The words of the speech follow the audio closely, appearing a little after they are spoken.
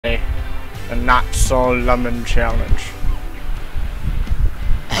the not so lemon challenge.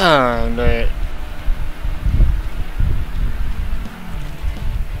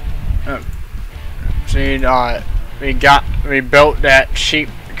 We built that cheap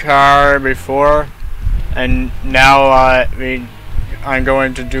car before, and now I'm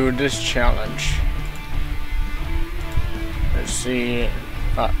going to do this challenge. Let's see.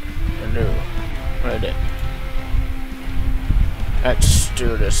 Ready. Let's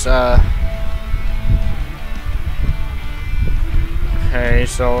do this. Okay,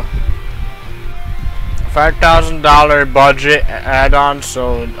 so $5,000 budget add-on.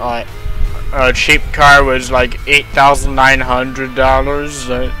 So a cheap car was like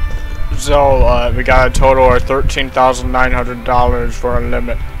 $8,900. So we got a total of $13,900 for a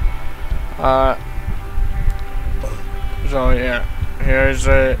limit. So yeah, here's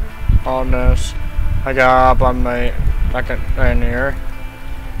it on this. I got up on my second thing here.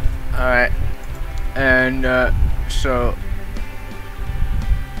 Alright, and so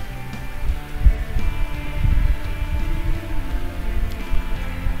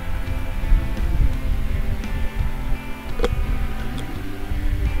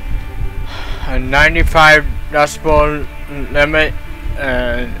a 95 decibel limit,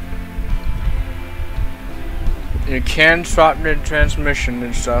 and you can swap the transmission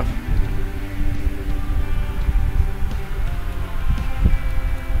and stuff.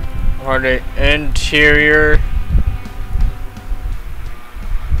 For the interior,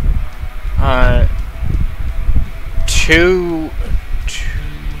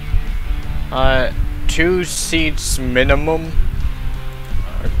 two seats minimum.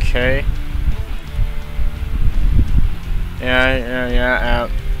 Okay. Yeah.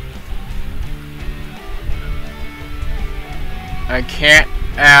 I can't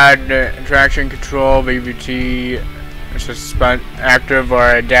add traction control, BBT, active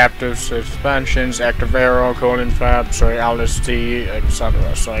or adaptive suspensions, active aero, cooling flaps, or LSD,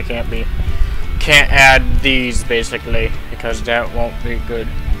 etc. So I can't add these basically, because that won't be good.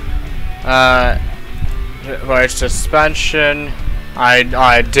 For suspension,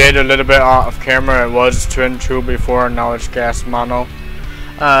 I did a little bit off camera. It was twin tube before, now it's gas mono.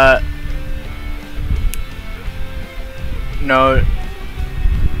 No.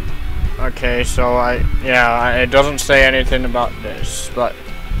 Okay, so it doesn't say anything about this, but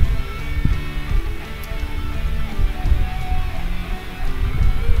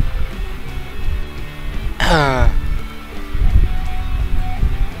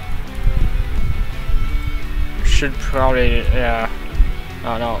should probably, I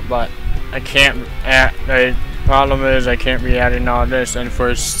don't know, but I can't add. The problem is I can't be adding all this, and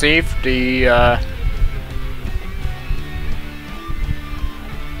for safety,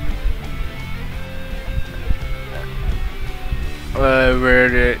 where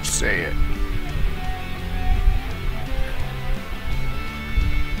did it say it?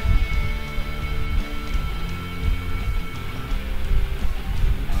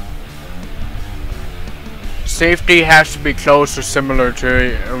 Safety has to be close or similar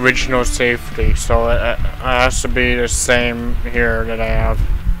to original safety, so it has to be the same here that I have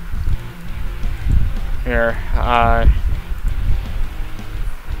here.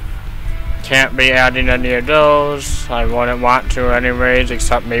 Can't be adding any of those. I wouldn't want to anyways,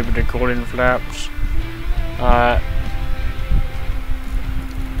 except maybe the cooling flaps.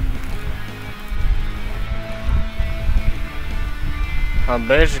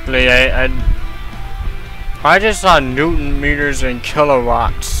 Basically, I just saw Newton meters and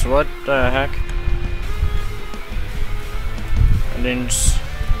kilowatts. What the heck? I didn't.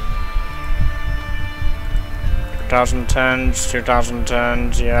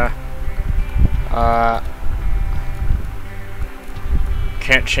 2010s, yeah.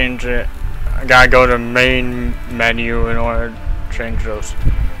 Can't change it. I gotta go to main menu in order to change those.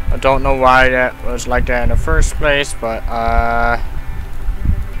 I don't know why that was like that in the first place, but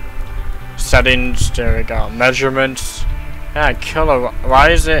settings, there we go. Measurements. Yeah, kilowatt. Why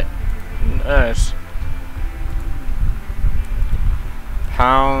is it this?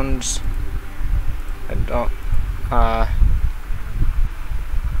 Pounds. I don't.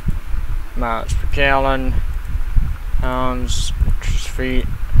 Miles per gallon. Pounds. Feet.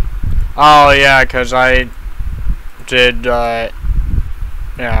 Oh yeah, cause I did. Yeah.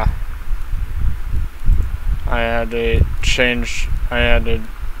 I had to change. I had to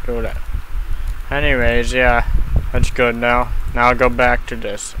do that. Anyways, yeah, that's good now. Now I'll go back to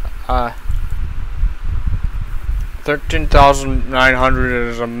this. 13,900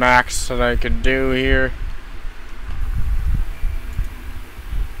 is a max that I could do here.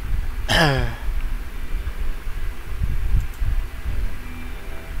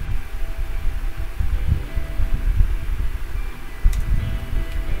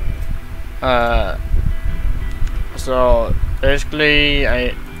 So basically,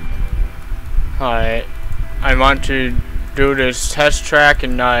 I want to do this test track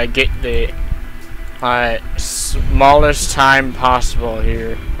and get the smallest time possible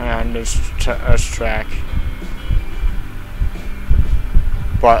here on this track.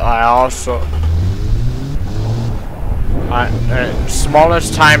 But I also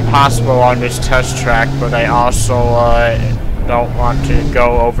smallest time possible on this test track, but I also don't want to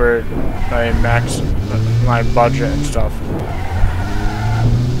go over my budget and stuff.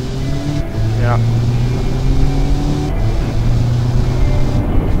 Yeah.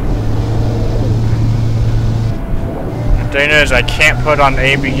 The thing is, I can't put on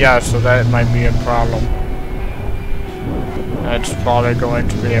ABS, so that might be a problem. That's probably going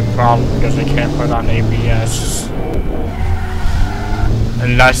to be a problem because I can't put on ABS.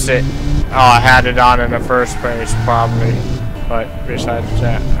 Unless I had it on in the first place, probably. But besides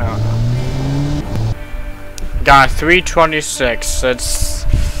that, I don't know. Got 326. That's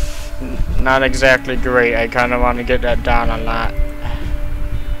not exactly great. I kind of want to get that down a lot.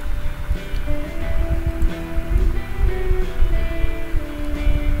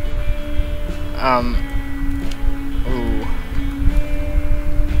 Ooh.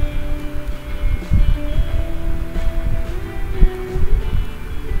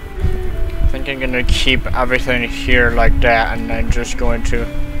 I think I'm gonna keep everything here like that, and I'm just going to.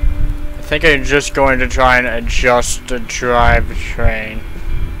 I think I'm just going to try and adjust the drivetrain.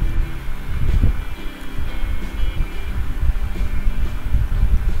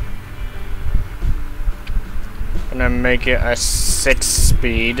 Gonna make it a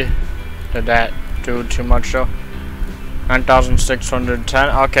 6-speed. Did that do too much though? 9,610.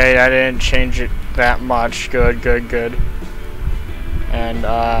 Okay, I didn't change it that much. Good. And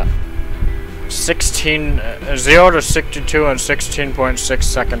 0 to 62 in 16.6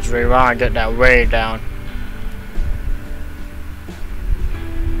 seconds. We want to get that way down.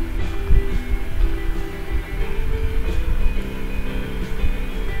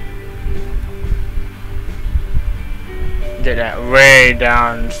 Get that way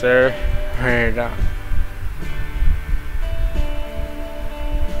down, sir. Way down.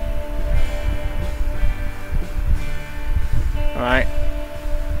 Alright.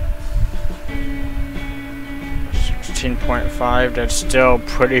 16.5, that's still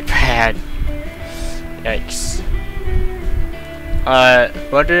pretty bad. Yikes.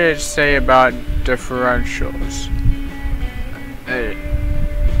 What did it say about differentials?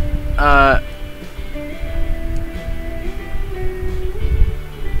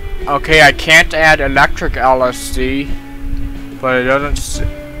 Okay, I can't add electric LSD, but it doesn't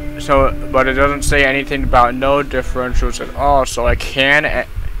say anything about no differentials at all. So I can. I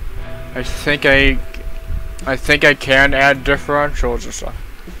think I can add differentials or stuff.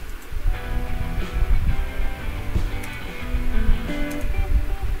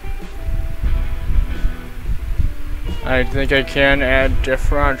 I think I can add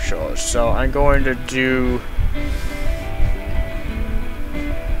differentials. So I'm going to do.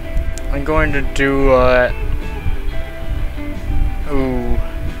 Ooh.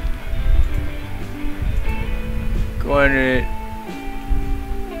 Going to.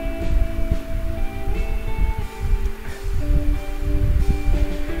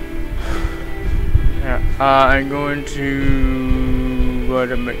 Yeah, I'm going to.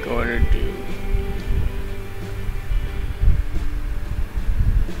 What am I going to do?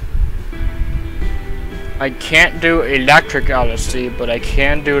 I can't do electric LSD, but I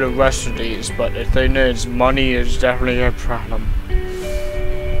can do the rest of these. But the thing is, money is definitely a problem.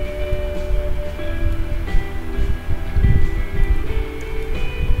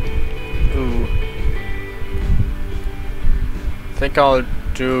 Ooh. I think I'll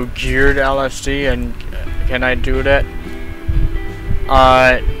do geared LSD, and can I do that?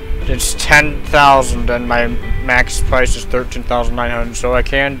 It's 10,000, and my max price is 13,900, so I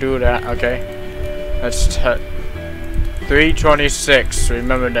can do that. Okay. That's 326.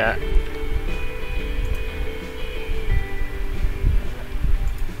 Remember that.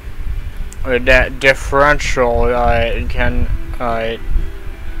 With that differential, can I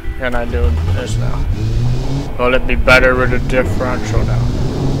do this now? Will it be better with the differential now?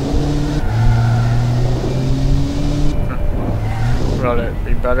 Will it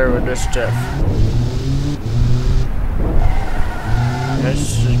be better with this diff?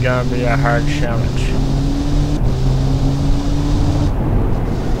 This is gonna be a hard challenge.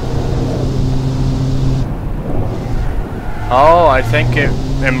 Oh, I think it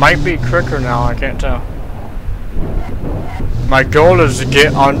might be quicker now, I can't tell. My goal is to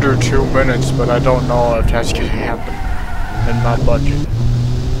get under 2 minutes, but I don't know if that's gonna happen in my budget.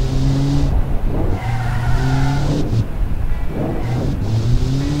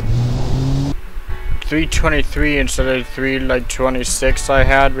 323 instead of 326 I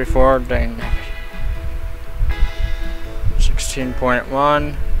had before. Dang.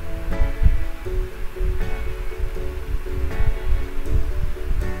 16.1.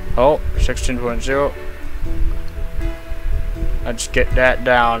 Oh, 16.0. Let's get that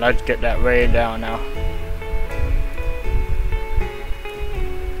down. Let's get that way down now.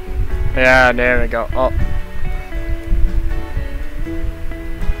 Yeah, there we go. Oh.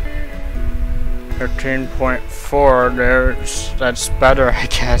 13.4. That's better, I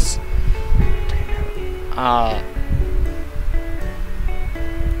guess.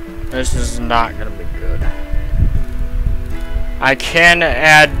 This is not gonna be good. I can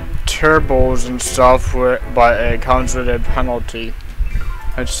add turbos and stuff, but it comes with a penalty.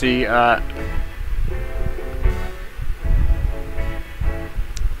 Let's see. Okay,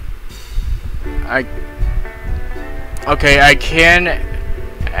 I can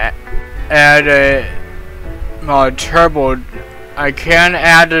add a turbo. I can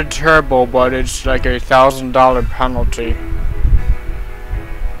add a turbo, but it's like a $1,000 penalty.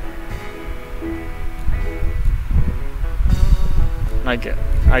 I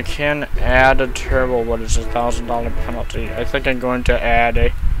can add a turbo, but it's a $1,000 penalty. I think I'm going to add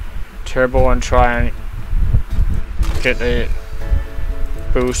a turbo and try and get a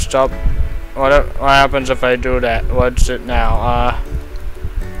boost up. What happens if I do that? What's it now?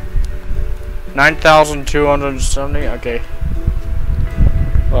 9,270. Okay.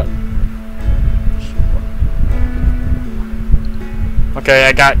 What? Okay,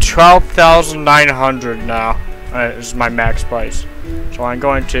 I got 12,900 now. This is my max price. So I'm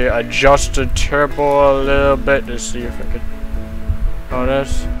going to adjust the turbo a little bit to see if I can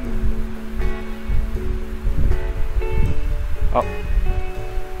notice. Oh.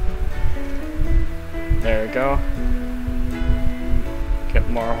 There we go. Get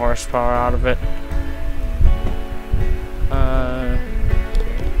more horsepower out of it.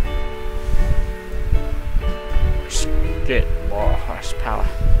 Just get more horsepower.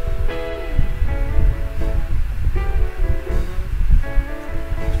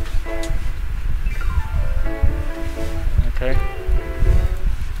 Okay.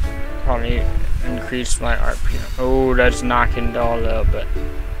 Probably increase my RPM. Oh, that's knocking down a little bit.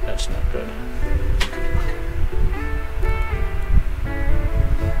 That's not good.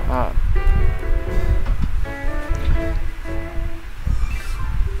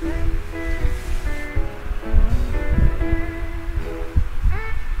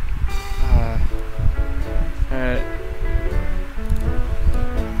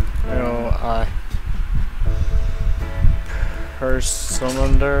 Per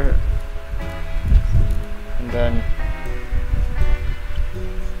cylinder, and then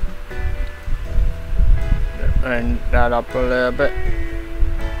bring that up a little bit.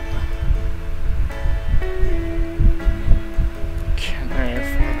 Can I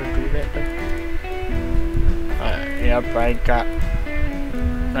afford to do that? Yep, I got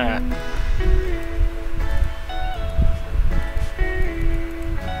that.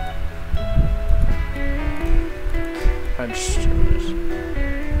 Let's do this.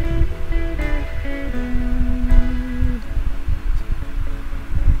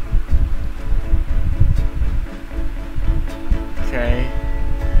 Okay.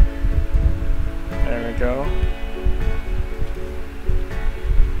 There we go.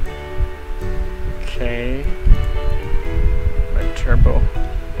 Okay. My turbo.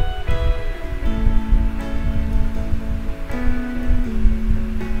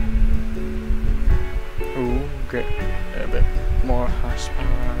 Ooh, good. A bit more horsepower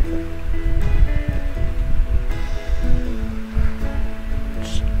out of it.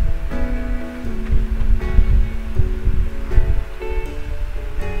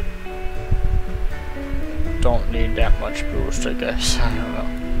 Don't need that much boost, I guess. I don't know.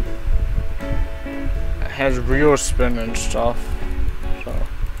 It has real spin and stuff, so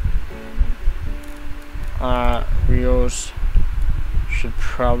wheels should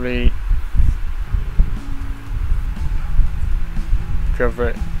probably give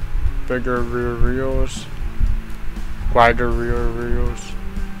it bigger rear wheels, wider rear wheels,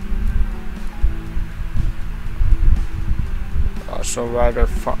 also wider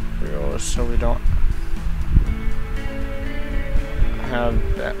front wheels, so we don't have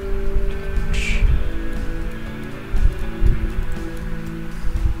that much.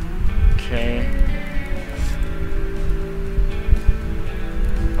 Okay.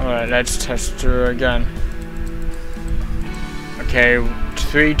 Alright, let's test her again. Okay,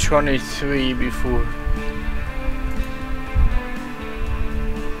 323 before.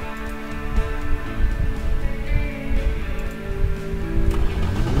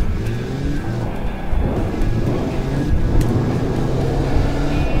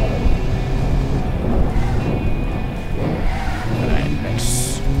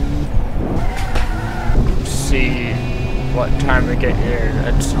 what time to get here.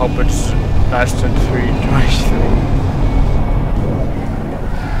 Let's hope it's less than 3:23.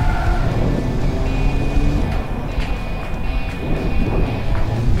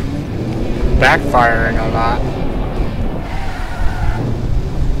 Backfiring a lot.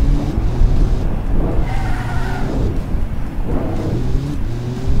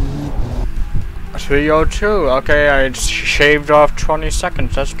 $3:02. Okay, I shaved off 20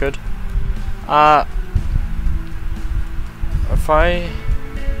 seconds. That's good. If I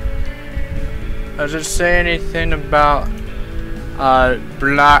does it say anything about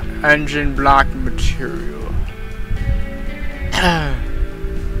engine block material?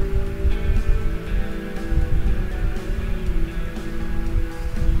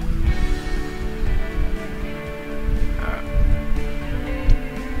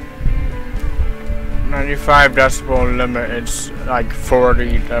 95 decibel limit, it's like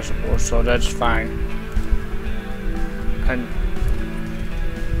 40 decibels, so that's fine. And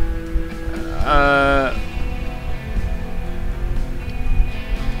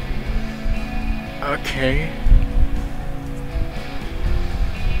okay.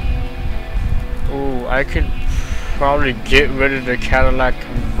 Ooh, I could probably get rid of the Cadillac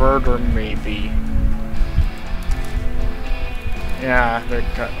converter, maybe. Yeah, the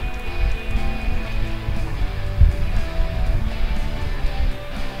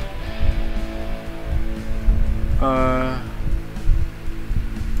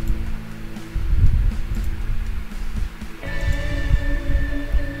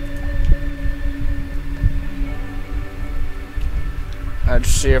let's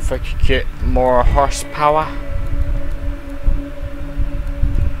see if I could get more horsepower.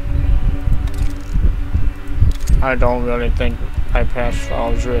 I don't really think bypass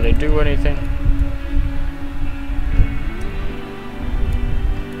valves really do anything.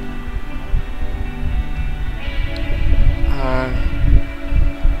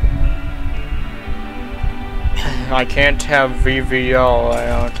 I can't have VVL, I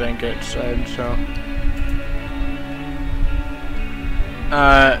don't think it said so.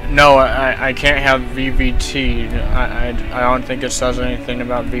 No, I can't have VVT. I don't think it says anything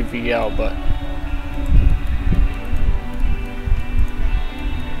about VVL, but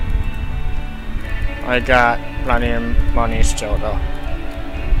I got plenty of money still though.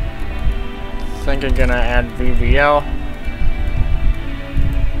 Think I'm gonna add VVL.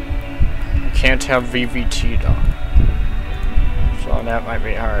 I can't have VVT though. So that might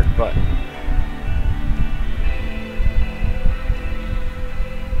be hard, but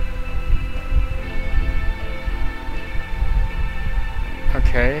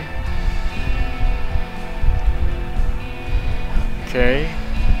okay. Okay.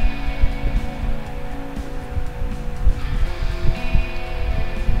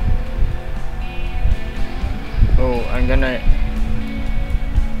 Oh, I'm gonna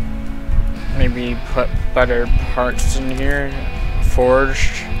maybe put better parts in here.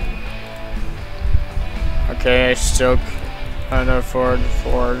 Forged. Okay, I still can't afford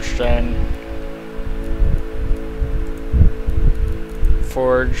forged and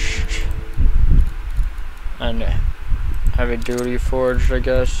forged and heavy duty forged, I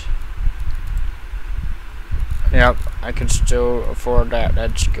guess. Yep, I can still afford that.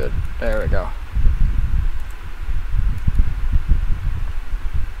 That's good. There we go.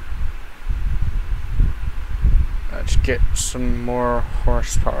 Let's get some more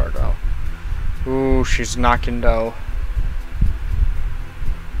horsepower though. Ooh, she's knocking though.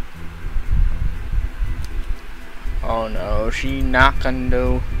 Oh no, she knocking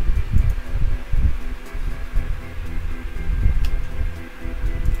though.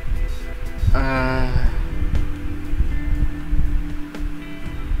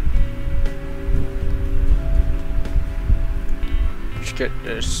 Let's get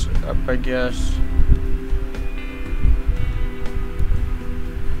this up, I guess.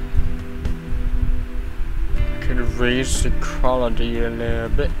 Raise the quality a little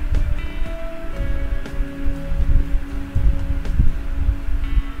bit.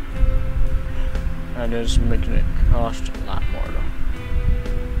 That is making it cost a lot more though.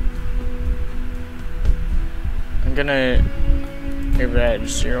 I'm gonna give that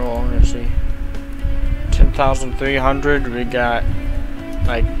 0. Let's see. 10,300. We got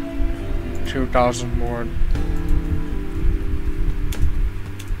like 2,000 more.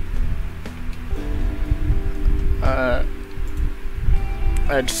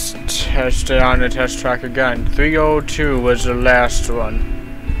 Let's test it on the test track again. 302 was the last one.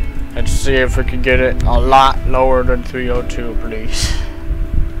 Let's see if we can get it a lot lower than 302, please.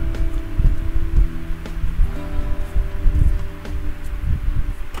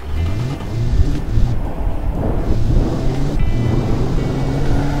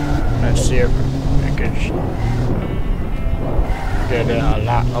 a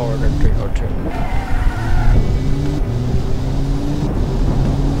lot lower than 302.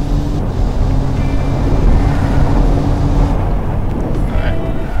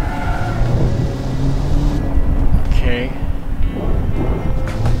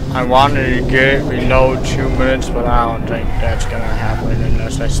 I wanted to get it below 2 minutes, but I don't think that's gonna happen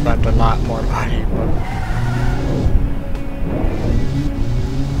unless I spent a lot more money.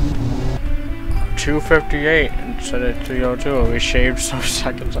 But 258 instead of 302. We shaved some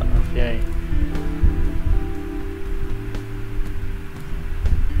seconds off. Yay.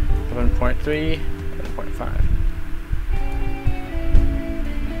 11.3, 11.5.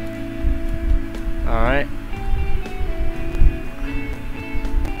 All right.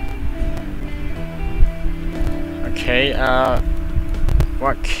 Okay,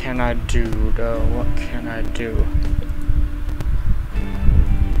 what can I do though? What can I do?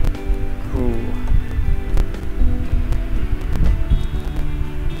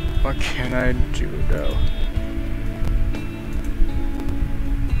 What can I do though?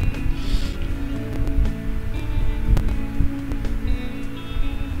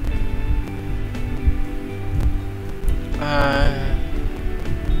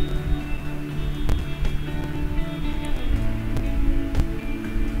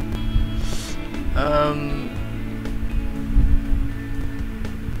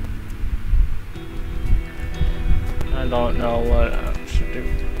 I don't know what else to do.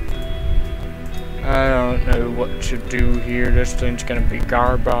 I don't know what to do here. This thing's gonna be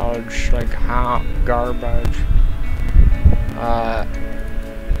garbage, like hot garbage.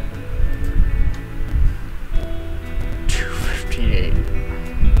 258.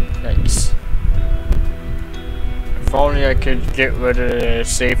 Thanks. If only I could get rid of the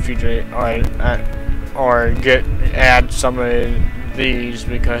safety or add some of these,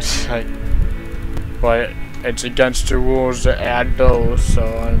 because but it's against the rules to add those, so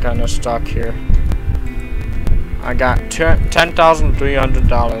I'm kind of stuck here. I got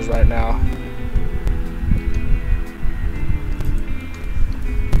 $10,300 right now.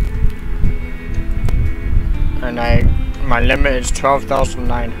 And my limit is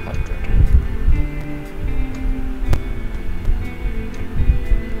 12,900.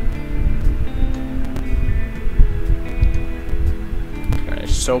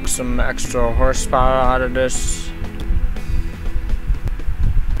 Soak some extra horsepower out of this.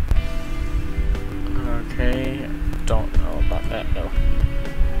 Okay, don't know about that though.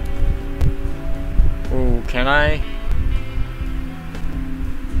 Ooh, can I?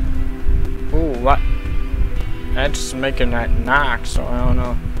 Ooh, what? That's making that knock, so I don't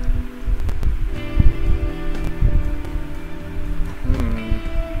know.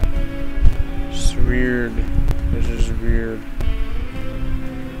 It's weird. This is weird.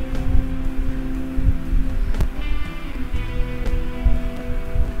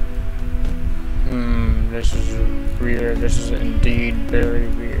 This is weird. This is indeed very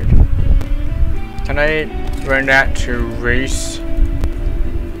weird. Can I bring that to race?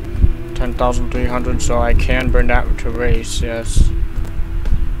 10,300, so I can bring that to race, yes.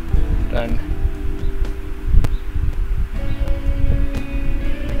 Then.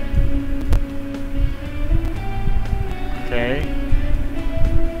 Okay.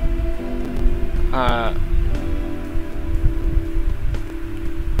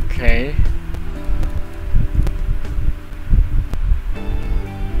 Okay.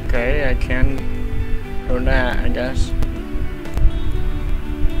 Okay, I can do that, I guess.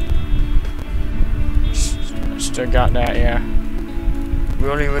 Still got that, yeah.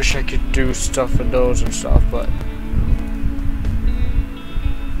 Really wish I could do stuff with those and stuff, but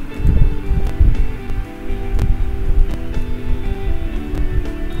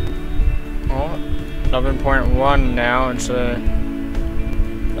oh, 11.1 now instead of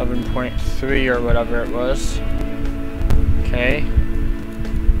 11.3 or whatever it was. Okay.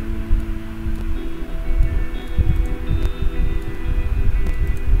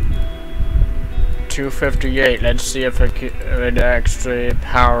 258. Let's see if I could, with extra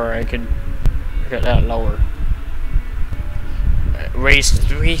power, I can get that lower. Raise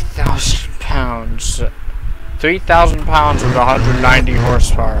 3,000 pounds. 3,000 pounds with 190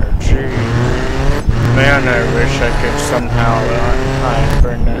 horsepower. Gee. Man, I wish I could somehow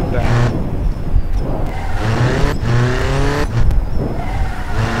bring that down.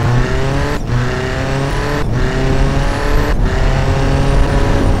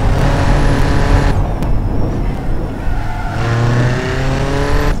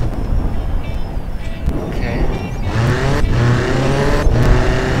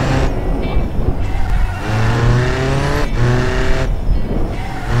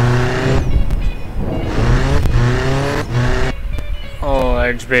 Oh, Well,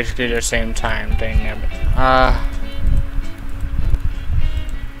 it's basically the same time thing.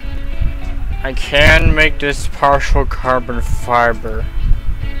 I can make this partial carbon fiber.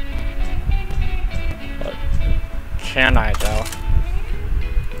 But can I though?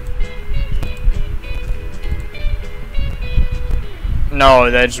 No,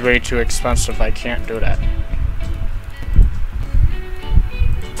 that's way too expensive. I can't do that.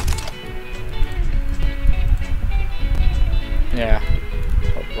 Yeah.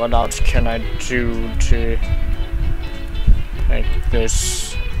 What else can I do to make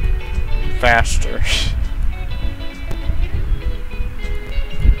this faster?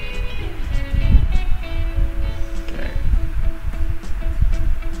 Okay.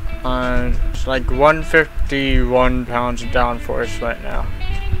 It's like 151 pounds of downforce right now.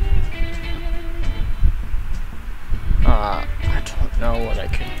 I don't know what I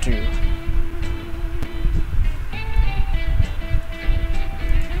could do.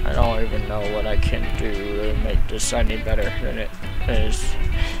 I don't even know what I can do to make this any better than it is.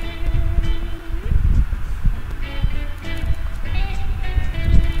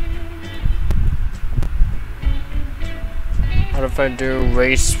 What if I do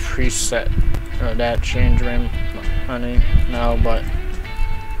race preset? That change my money? No, but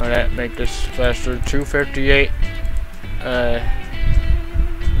would that make this faster? 258.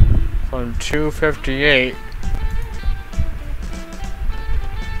 From 258.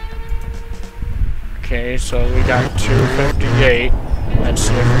 Okay, so we got 258. Let's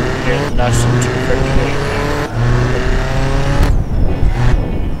see if we can get less than 258 now.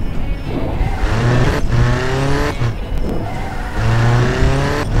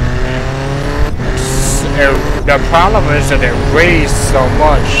 The problem is that it weighs so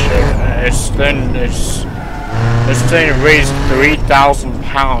much. This thing weighs 3,000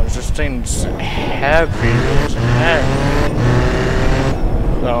 pounds. This thing's heavy. It's heavy.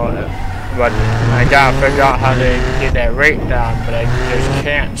 So, but I gotta figure out how to get that rate down, but I just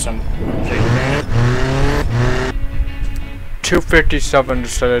can't. 257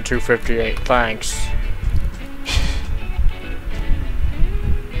 instead of 258. Thanks.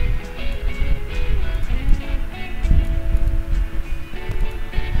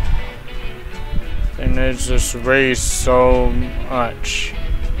 And it's just weighs so much.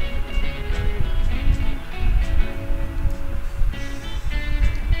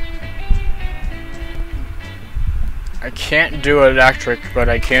 I can't do electric, but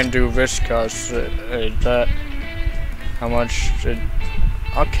I can do viscous. That how much did?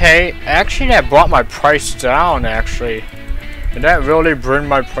 Okay, actually that brought my price down. Actually, did that really bring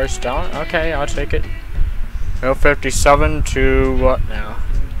my price down? Okay, I'll take it. 57 to what now?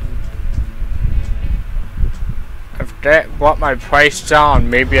 If that brought my price down,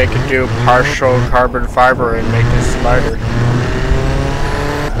 maybe I could do partial carbon fiber and make this lighter.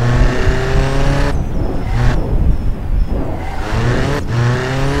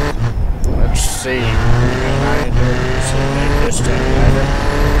 Let's see. Can I do this and make this thing lighter?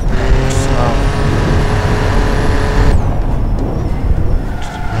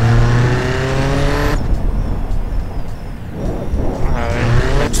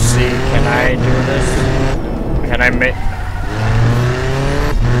 Let's see. Can I do this? Can I make?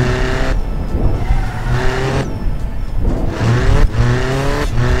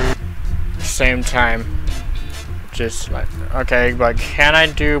 Same time. Just like, okay, but can I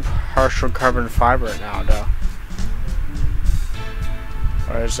do partial carbon fiber now though?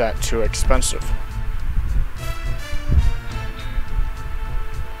 Or is that too expensive?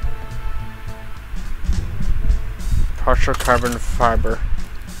 Partial carbon fiber.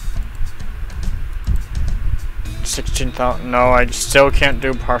 16,000. No, I still can't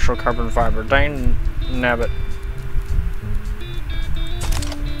do partial carbon fiber. Dang nabbit.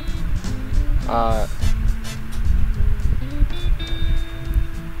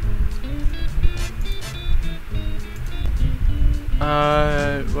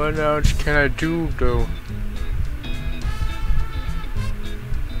 What else can I do though?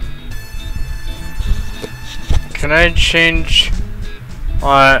 Can I change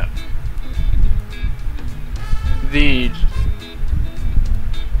these?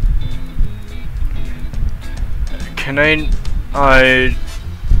 Can I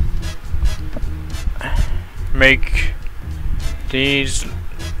make these?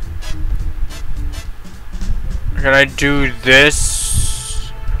 Can I do this?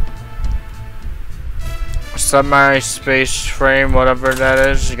 Semi-space frame, whatever that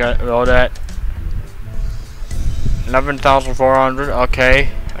is. You got all that. 11,400. Okay,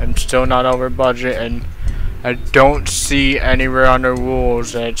 I'm still not over budget, and I don't see anywhere on the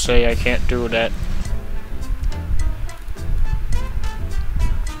rules that say I can't do that.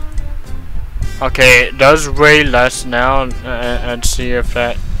 Okay, it does weigh less now, and see if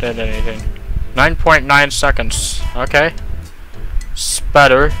that did anything. 9.9 seconds. Okay. It's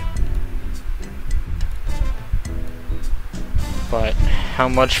better. But how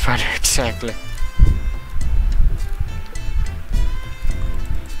much better exactly?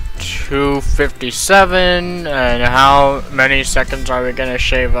 257, and how many seconds are we gonna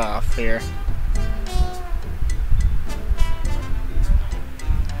shave off here?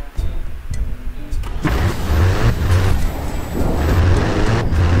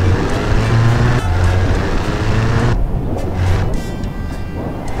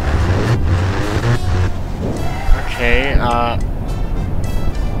 Okay, alright.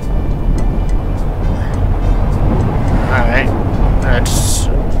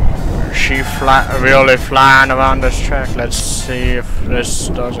 She really flying around this track. Let's see if this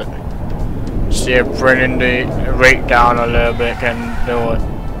does it. See if bringing the rate down a little bit can do it.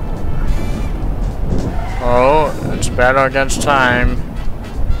 Oh, it's better against time.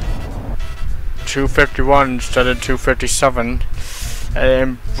 251 instead of 257.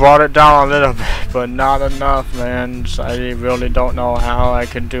 And brought it down a little bit, but not enough, man. So I really don't know how I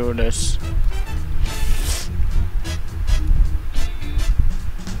can do this.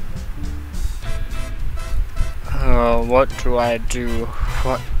 What do I do?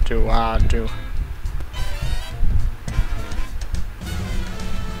 What do I do?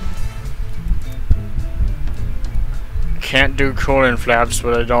 Can't do cooling flaps,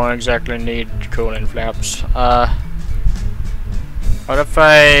 but I don't exactly need cooling flaps. What if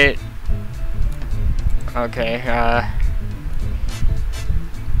I... Okay,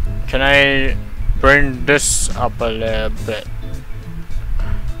 can I bring this up a little bit?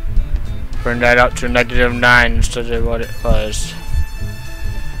 Bring that up to -9 instead of what it was.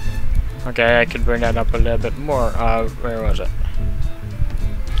 Okay, I can bring that up a little bit more. Where was it?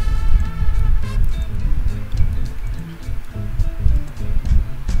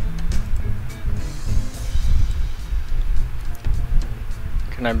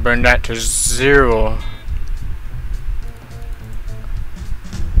 Can I bring that to 0?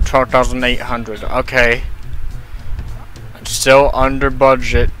 12,800. Okay. Still under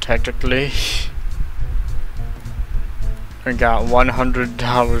budget, technically. We got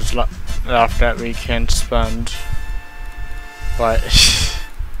 $100 left that we can spend. But,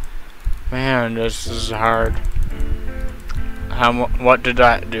 man, this is hard. What did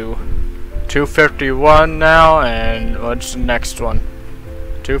that do? 251 now, and what's the next one?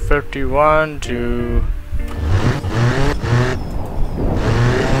 251 to...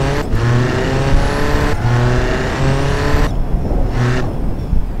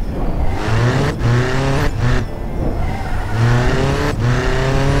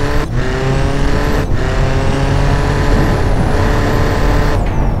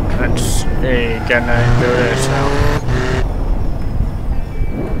 Can I do this now?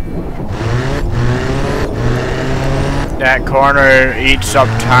 That corner eats up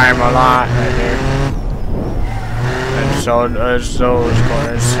time a lot right there. And so does those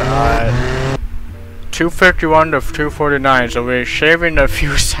corners. 251 to 249, so we're shaving a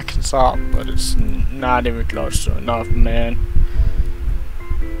few seconds off, but it's not even close to enough, man.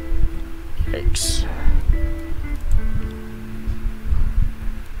 Yikes.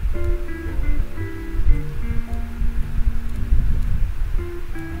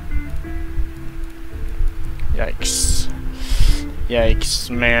 Yikes. Yikes,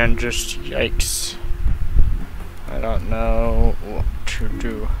 man, just yikes. I don't know what to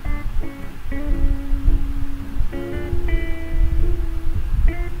do.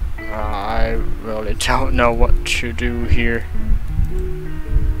 I really don't know what to do here.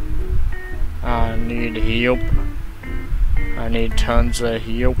 I need help. I need tons of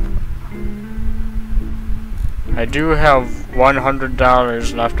help. I do have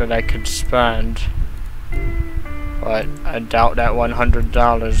 $100 left that I could spend. But I doubt that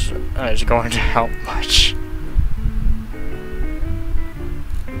 $100 is going to help much.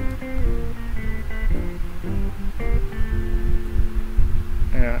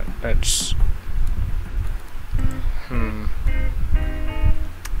 Yeah, that's...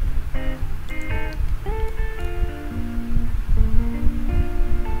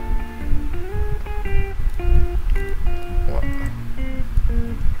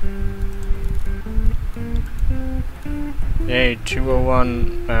 Yay,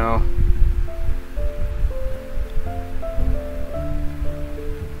 201 now.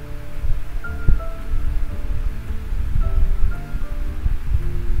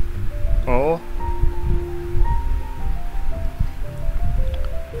 Oh.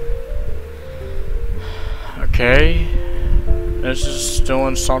 Okay. This is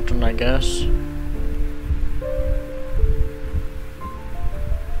doing something, I guess.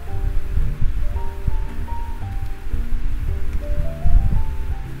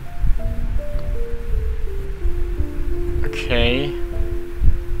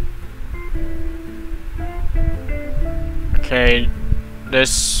 Okay,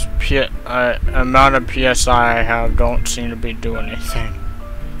 this amount of PSI I have don't seem to be doing anything,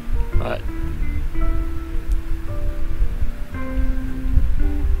 but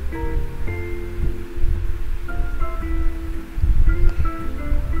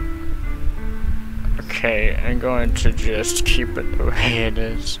okay, I'm going to just keep it the way it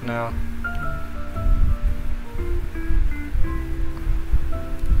is now.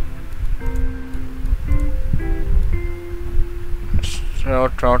 So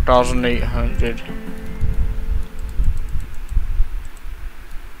 12,800.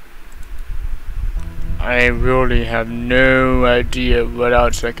 I really have no idea what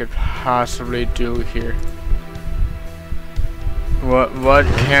else I could possibly do here. What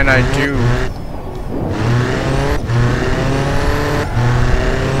can I do?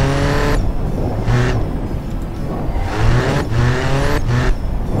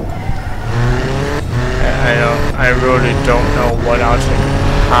 I really don't know what else I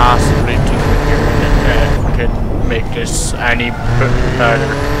could possibly do here that could make this any better.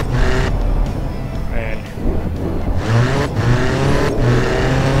 Man.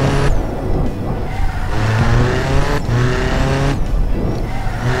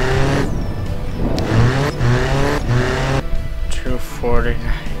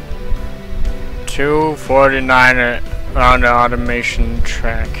 $249 around the automation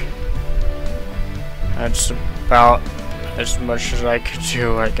track. That's about as much as I could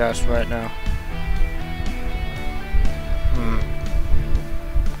do, I guess, right now.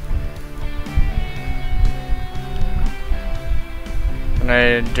 Can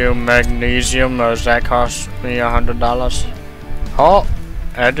I do magnesium, or does that cost me $100? Oh,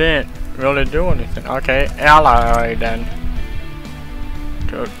 I didn't really do anything. Okay, alloy then.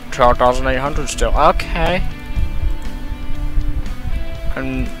 12,800 still. Okay.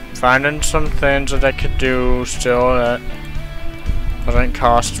 I'm finding some things that I could do still that doesn't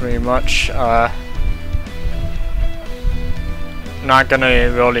cost me much. Not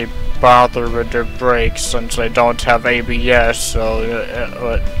gonna really bother with the brakes since I don't have ABS,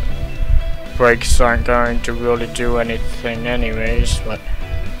 so brakes aren't going to really do anything anyways, but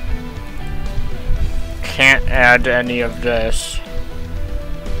can't add any of this.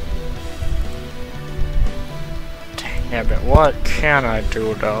 Yeah, but what can I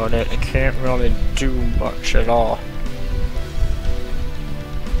do though? I can't really do much at all.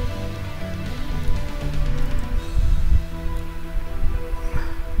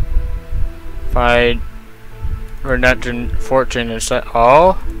 If I run that to 14 instead,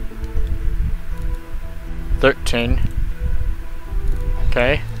 oh, 13.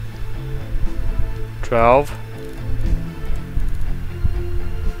 Okay. 12.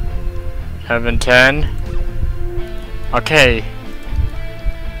 11, 10. Okay.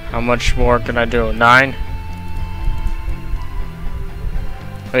 How much more can I do? 9?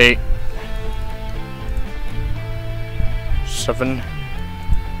 8. 7.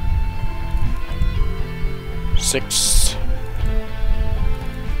 6.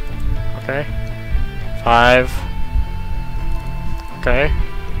 Okay. 5. Okay.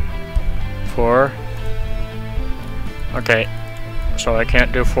 4. Okay. So I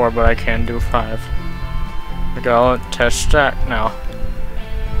can't do 4, but I can do 5. We go test that now.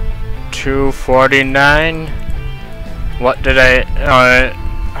 249. What did I?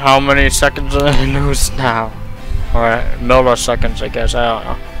 How many seconds did I lose now? Or milliseconds, I guess. I don't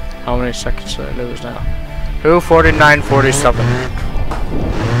know. How many seconds did I lose now? 249.47.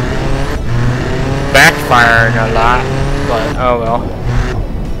 Backfiring a lot, but oh well.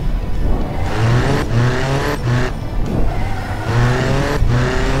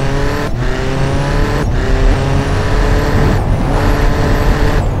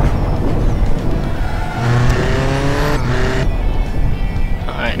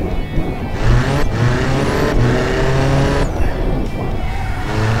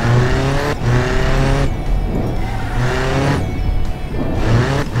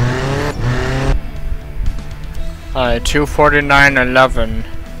 Alright, 249.11.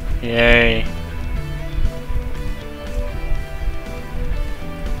 Yay.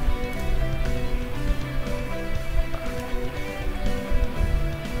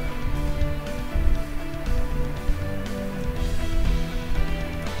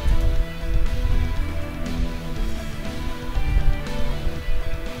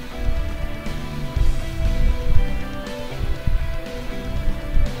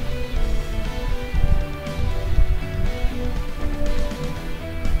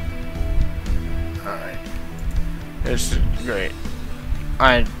 This is great.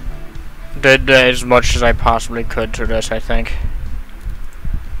 I did as much as I possibly could to this, I think.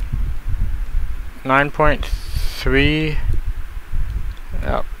 9.3.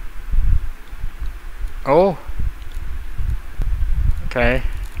 Yep. Oh. Okay.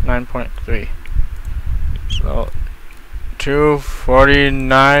 9.3. So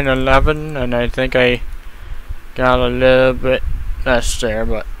 249.11, and I think I got a little bit less there,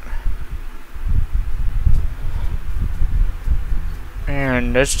 but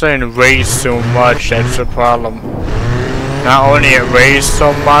man, this thing weighs so much. That's the problem. Not only it weighs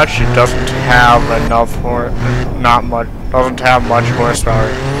so much, it doesn't have enough doesn't have much horsepower.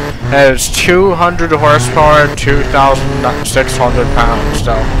 It has 200 horsepower, 2,600 pounds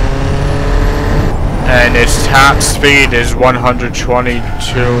though. And its top speed is 122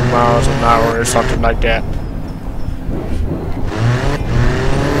 miles an hour or something like that.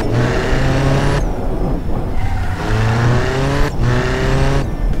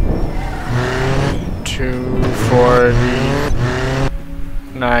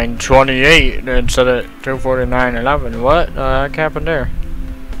 $249.28 instead of $249.11. What happened there?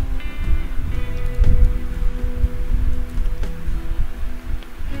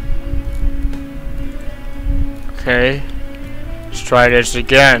 Okay, let's try this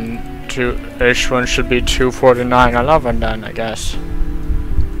again. This one should be 249.11 then, I guess.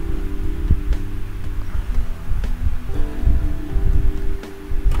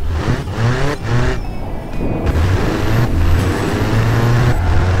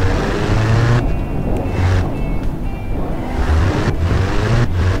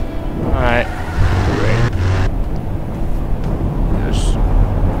 Alright, great. This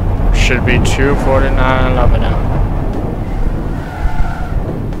should be 249.11 now.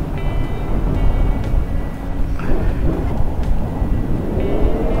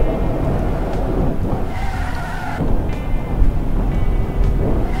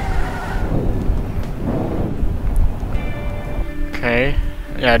 Okay,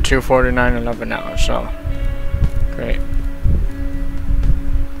 yeah, 249.11 now, so great.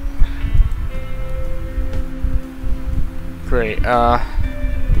 Great,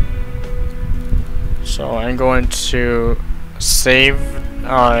 so I'm going to save,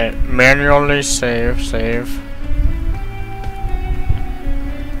 manually save.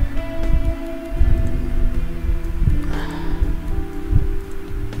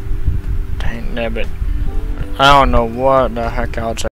 Dang nabbit. I don't know what the heck else